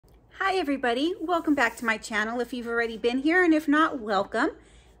Hi everybody, welcome back to my channel if you've already been here, and if not, welcome.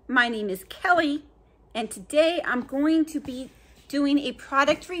 My name is Kelly, and today I'm going to be doing a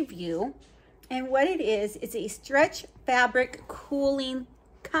product review, and what it is a stretch fabric cooling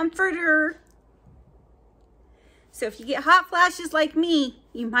comforter. So if you get hot flashes like me,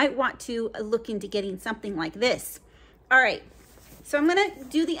 you might want to look into getting something like this. All right, so I'm gonna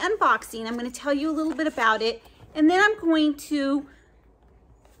do the unboxing. I'm gonna tell you a little bit about it, and then I'm going to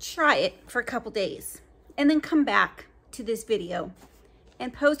try it for a couple days and then come back to this video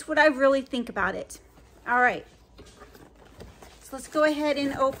and post what I really think about it. All right, so let's go ahead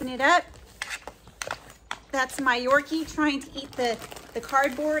and open it up. That's my Yorkie trying to eat the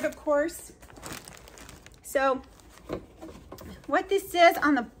cardboard, of course. So what this says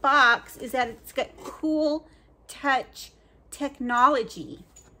on the box is that it's got cool touch technology.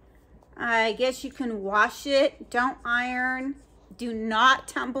 I guess you can wash it, don't iron, do not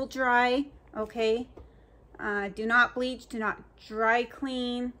tumble dry, okay? Do not bleach, do not dry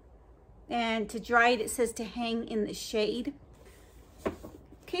clean. And to dry it, it says to hang in the shade.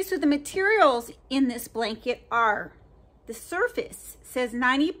 Okay, so the materials in this blanket are, the surface says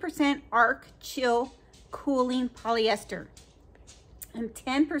 90% arc chill cooling polyester and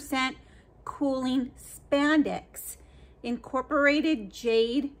 10% cooling spandex, incorporated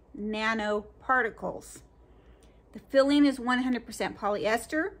jade nanoparticles. The filling is 100%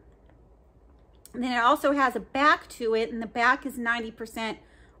 polyester. And then it also has a back to it, and the back is 90%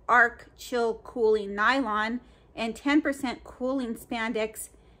 arc chill cooling nylon and 10% cooling spandex,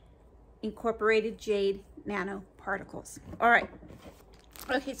 incorporated jade nanoparticles. All right.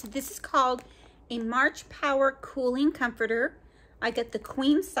 Okay, so this is called a MARCHPOWER cooling comforter. I got the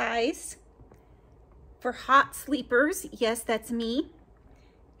queen size for hot sleepers. Yes, that's me.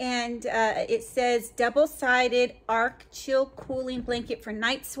 And it says double-sided arc chill cooling blanket for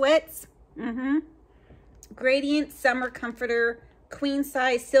night sweats. Gradient summer comforter, queen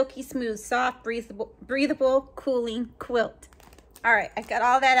size, silky smooth, soft, breathable cooling quilt. All right, I got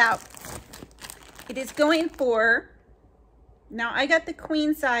all that out. It is going for, now I got the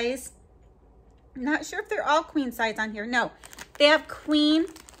queen size. I'm not sure if they're all queen size on here. No, they have queen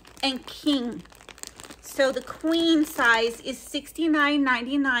and king. So the queen size is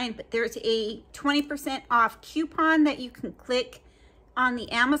 $69.99, but there's a 20% off coupon that you can click on the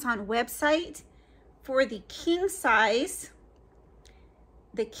Amazon website. For the king size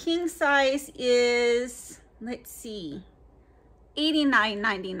is, let's see,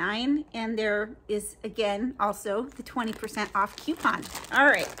 $89.99, and there is again also the 20% off coupon. All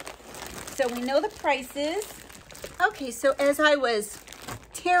right, so we know the prices. Okay, so as I was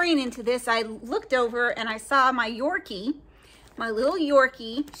tearing into this, I looked over and I saw my Yorkie, my little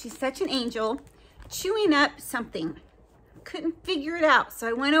Yorkie, she's such an angel, chewing up something. Couldn't figure it out, so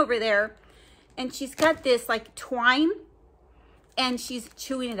I went over there, and she's got this like twine, and she's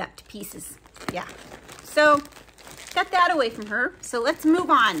chewing it up to pieces. Yeah, so got that away from her, so let's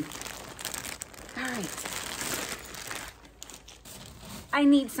move on. All right, I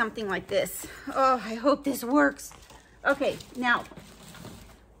need something like this. Oh, I hope this works. Okay, now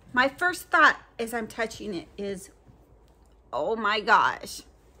my first thought as I'm touching it is, oh my gosh,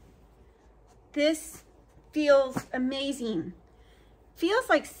 this feels amazing. Feels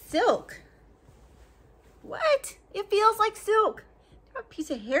like silk. What? It feels like silk. Do I have a piece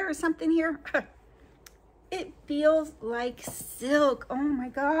of hair or something here? It feels like silk. Oh my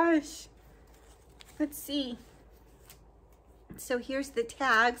gosh. Let's see. So here's the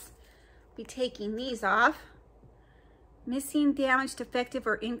tags. Be taking these off. Missing, damaged, defective,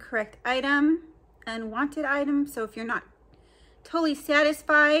 or incorrect item, unwanted item. So if you're not totally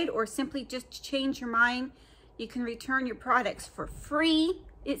satisfied or simply just change your mind, you can return your products for free.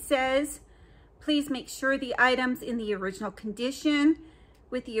 It says, please make sure the items in the original condition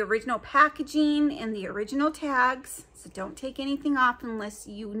with the original packaging and the original tags. So don't take anything off unless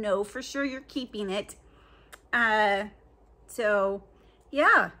you know for sure you're keeping it. So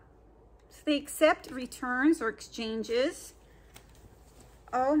yeah. So they accept returns or exchanges.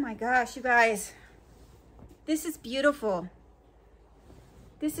 Oh my gosh, you guys. This is beautiful.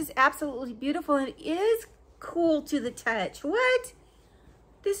 This is absolutely beautiful, and it is cool to the touch. What?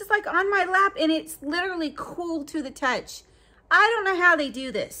 This is like on my lap, and it's literally cool to the touch. I don't know how they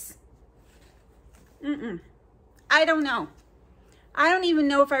do this. I don't know. I don't even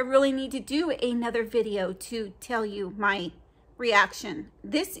know if I really need to do another video to tell you my reaction.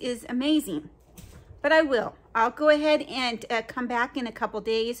 This is amazing, but I will. I'll go ahead and come back in a couple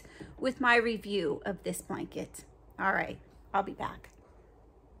days with my review of this blanket. All right, I'll be back.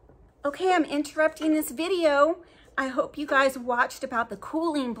 Okay, I'm interrupting this video. I hope you guys watched about the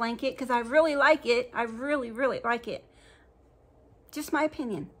cooling blanket because I really like it. I really, really like it. Just my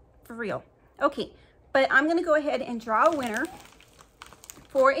opinion, for real. Okay, but I'm going to go ahead and draw a winner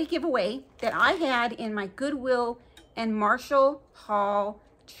for a giveaway that I had in my Goodwill and Marshall haul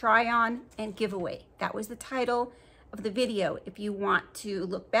try-on and giveaway. That was the title of the video. If you want to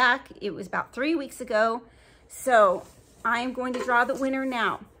look back, it was about 3 weeks ago. So I'm going to draw the winner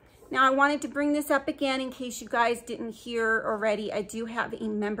now. Now, I wanted to bring this up again in case you guys didn't hear already. I do have a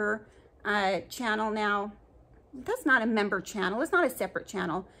member channel now. That's not a member channel. It's not a separate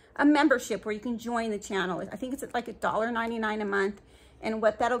channel. A membership where you can join the channel. I think it's like $1.99 a month. And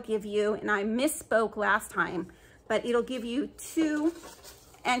what that'll give you, and I misspoke last time, but it'll give you 2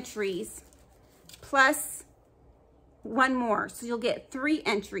 entries plus 1 more. So you'll get 3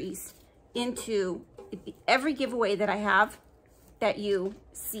 entries into every giveaway that I have that you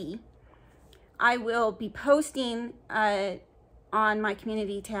see. I will be posting on my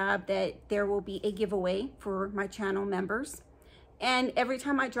community tab that there will be a giveaway for my channel members. And every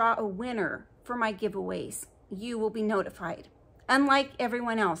time I draw a winner for my giveaways, you will be notified. Unlike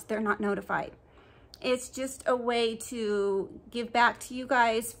everyone else, they're not notified. It's just a way to give back to you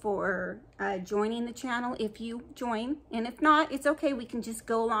guys for joining the channel if you join. And if not, it's okay. We can just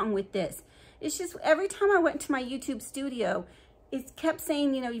go along with this. It's just every time I went to my YouTube studio, it kept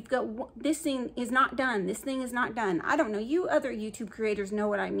saying, you know, you've got, this thing is not done. This thing is not done. I don't know. You other YouTube creators know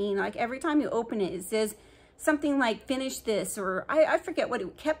what I mean. Like every time you open it, it says something like finish this, or I forget what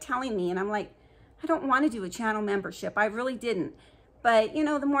it kept telling me. And I'm like, I don't want to do a channel membership. I really didn't. But, you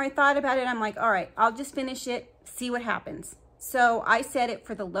know, the more I thought about it, I'm like, all right, I'll just finish it, see what happens. So I set it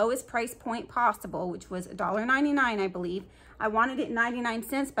for the lowest price point possible, which was $1.99, I believe. I wanted it 99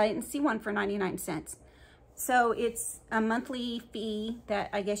 cents, but I didn't see one for 99 cents. So it's a monthly fee that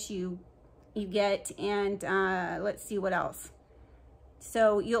I guess you get, and let's see what else.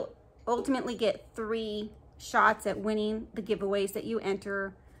 So you'll ultimately get 3 shots at winning the giveaways that you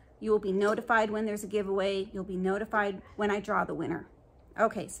enter. You will be notified when there's a giveaway. You'll be notified when I draw the winner.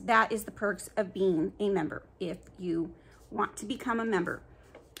 Okay, so that is the perks of being a member if you want to become a member.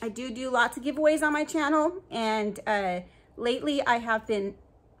 I do lots of giveaways on my channel, and lately I have been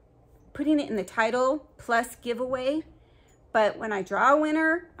putting it in the title plus giveaway, but when I draw a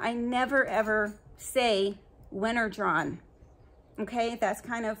winner, I never ever say winner drawn. Okay, that's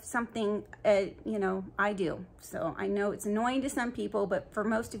kind of something, you know, I do. So I know it's annoying to some people, but for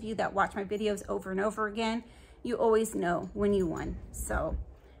most of you that watch my videos over and over again, you always know when you won. So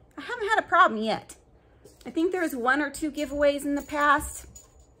I haven't had a problem yet. I think there's 1 or 2 giveaways in the past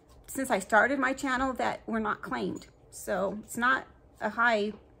since I started my channel that were not claimed. So it's not a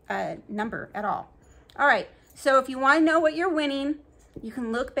high number at all. All right, so if you want to know what you're winning, you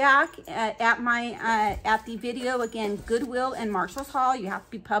can look back at my at the video again, Goodwill and Marshall's haul. You have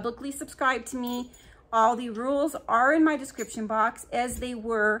to be publicly subscribed to me. All the rules are in my description box as they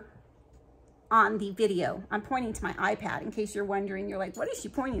were on the video. I'm pointing to my iPad in case you're wondering. You're like, what is she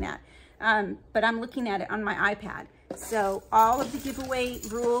pointing at? But I'm looking at it on my iPad. So all of the giveaway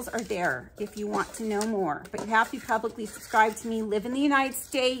rules are there if you want to know more. But you have to be publicly subscribed to me, live in the United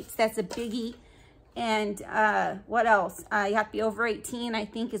States. That's a biggie. And what else? You have to be over 18, I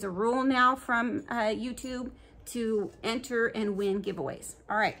think, is a rule now from YouTube to enter and win giveaways.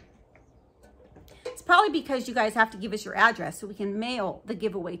 All right. It's probably because you guys have to give us your address so we can mail the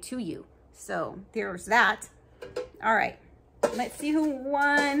giveaway to you. So there's that. All right. Let's see who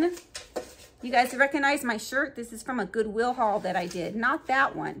won. You guys recognize my shirt? This is from a Goodwill haul that I did. Not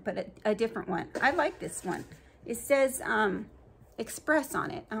that one, but a different one. I like this one. It says Express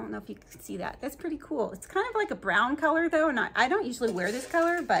on it. I don't know if you can see that. That's pretty cool. It's kind of like a brown color though, and I don't usually wear this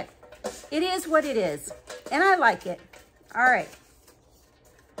color, but it is what it is, and I like it. All right.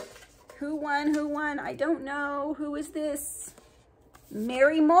 Who won? Who won? I don't know. Who is this?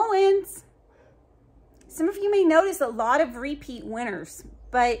 Mary Mullins. Some of you may notice a lot of repeat winners,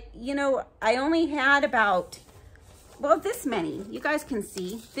 but you know, I only had about, well, this many. You guys can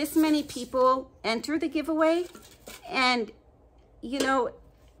see this many people enter the giveaway, and you know,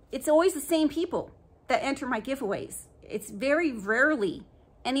 it's always the same people that enter my giveaways. It's very rarely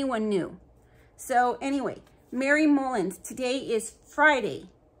anyone new. So anyway, Mary Mullins, today is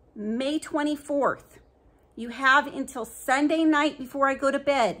Friday, May 24th. You have until Sunday night before I go to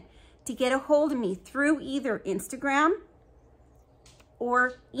bed to get a hold of me through either Instagram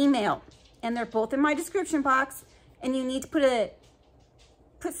or email. And they're both in my description box. And you need to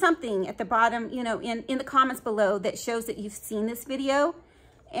put something at the bottom, you know, in the comments below that shows that you've seen this video,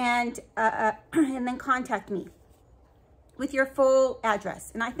 and then contact me with your full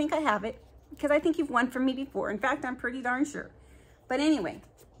address. And I think I have it. because I think you've won from me before. In fact, I'm pretty darn sure. But anyway,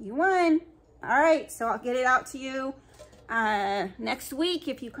 you won. All right, so I'll get it out to you next week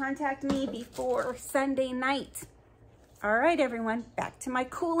if you contact me before Sunday night. All right, everyone, back to my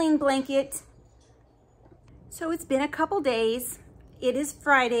cooling blanket. So it's been a couple days. It is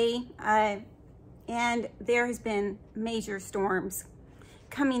Friday, and there has been major storms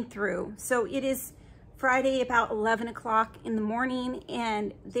coming through. So it is Friday about 11 o'clock in the morning,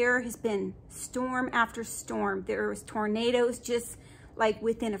 and there has been storm after storm. There was tornadoes just like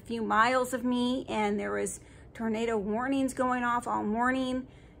within a few miles of me, and there was tornado warnings going off all morning.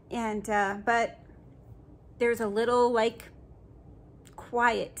 And but there's a little like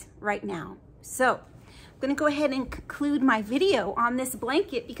quiet right now. So I'm gonna go ahead and conclude my video on this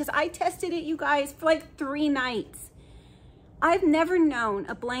blanket because I tested it, you guys, for like 3 nights. I've never known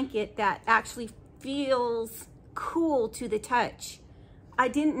a blanket that actually feels cool to the touch. I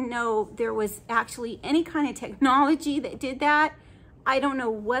didn't know there was actually any kind of technology that did that. I don't know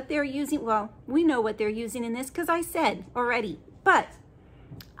what they're using. Well, we know what they're using in this because I said already, but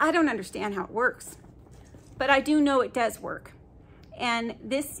I don't understand how it works. But I do know it does work. And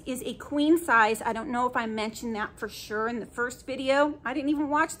this is a queen size. I don't know if I mentioned that for sure in the first video. I didn't even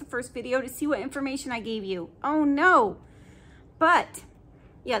watch the first video to see what information I gave you. Oh no. But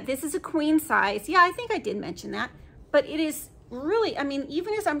yeah, this is a queen size. Yeah, I think I did mention that. But it is really, I mean,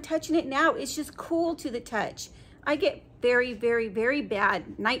 even as I'm touching it now, it's just cool to the touch. I get very, very, very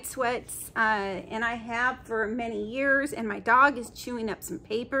bad night sweats, and I have for many years, and my dog is chewing up some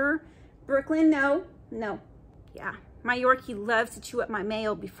paper. Brooklyn, no. Yeah, my Yorkie loves to chew up my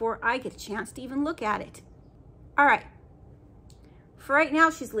mail before I get a chance to even look at it. All right, for right now,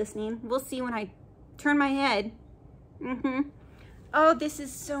 she's listening. We'll see when I turn my head. Oh, this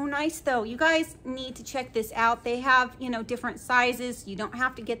is so nice though. You guys need to check this out. They have, you know, different sizes. You don't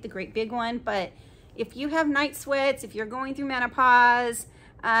have to get the great big one, but if you have night sweats, if you're going through menopause,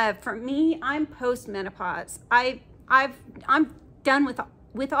 for me, I'm post-menopause. I'm done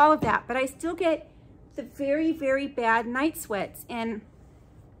with all of that, but I still get the very, very bad night sweats and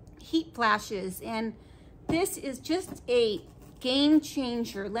heat flashes, and this is just a game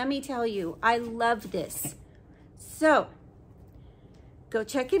changer. Let me tell you, I love this. So go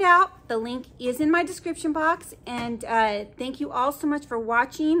check it out. The link is in my description box. And thank you all so much for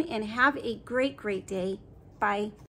watching, and have a great, great day. Bye.